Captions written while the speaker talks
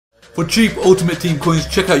For cheap Ultimate Team coins,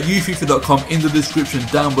 check out ufifa.com in the description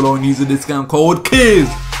down below and use the discount code KIZ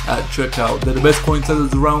at checkout. They're the best coin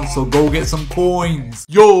sellers around, so go get some coins.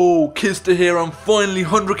 Yo, Kizster here, and finally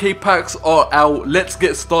 100k packs are out. Let's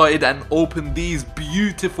get started and open these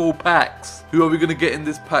beautiful packs. Who are we gonna get in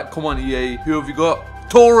this pack? Come on, EA. Who have we got?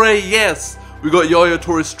 Torre, yes! We got Yaya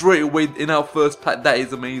Torre straight away in our first pack. That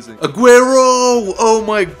is amazing. Aguero! Oh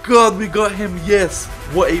my god, we got him. Yes.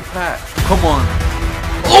 What a pack. Come on.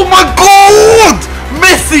 Oh my god!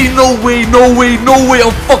 Messi! No way, no way, no way.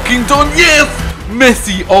 I'm fucking done. Yes!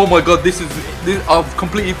 Messi. Oh my god, this I've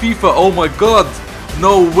completed FIFA. Oh my god.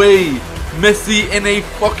 No way. Messi in a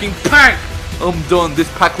fucking pack. I'm done. This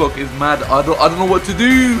pack lock is mad. I don't know what to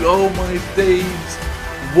do. Oh my days.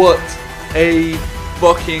 What a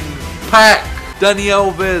fucking pack. Dani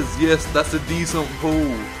Alves. Yes, that's a decent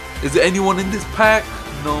pull. Is there anyone in this pack?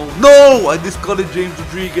 No. No! I discarded James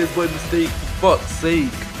Rodriguez by mistake. For fuck's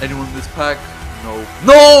sake. Anyone in this pack? No.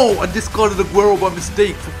 No! I discarded Aguero by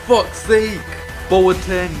mistake. For fuck's sake.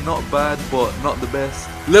 Boateng, not bad, but not the best.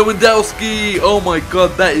 Lewandowski. Oh my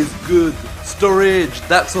god, that is good. Sturridge,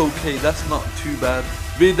 that's okay. That's not too bad.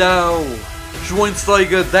 Vidal.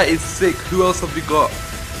 Schweinsteiger, that is sick. Who else have we got?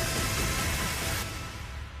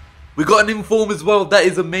 We got an inform as well. That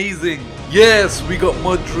is amazing. Yes, we got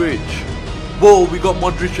Modric. Whoa, we got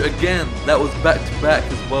Modric again. That was back to back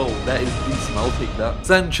as well. That is decent. I'll take that.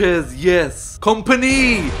 Sanchez, yes.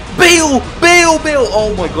 Company. Bale. Bale. Bale.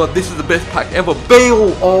 Oh my god, this is the best pack ever.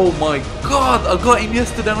 Bale. Oh my god. I got him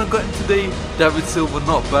yesterday and I got him today. David Silva,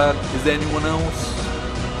 not bad. Is there anyone else?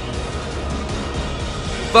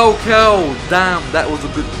 Falcao. Damn, that was a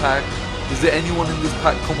good pack. Is there anyone in this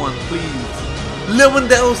pack? Come on, please.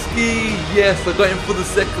 Lewandowski. Yes, I got him for the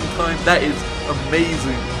second time. That is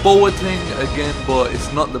amazing. Boateng again, but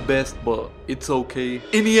it's not the best, but it's okay.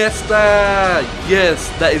 Iniesta. Yes,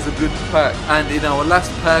 that is a good pack. And in our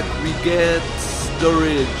last pack, we get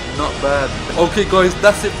Sturridge. Not bad. Okay guys,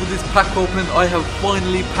 that's it for this pack opening. I have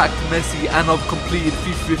finally packed Messi and I've completed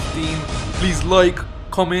FIFA 15. Please like,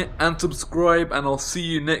 comment and subscribe, and I'll see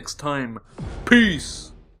you next time.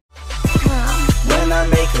 Peace. When I'm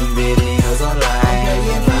making videos online,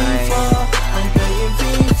 I'm playing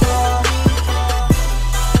FIFA.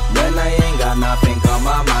 When I ain't got nothing on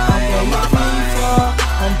my mind.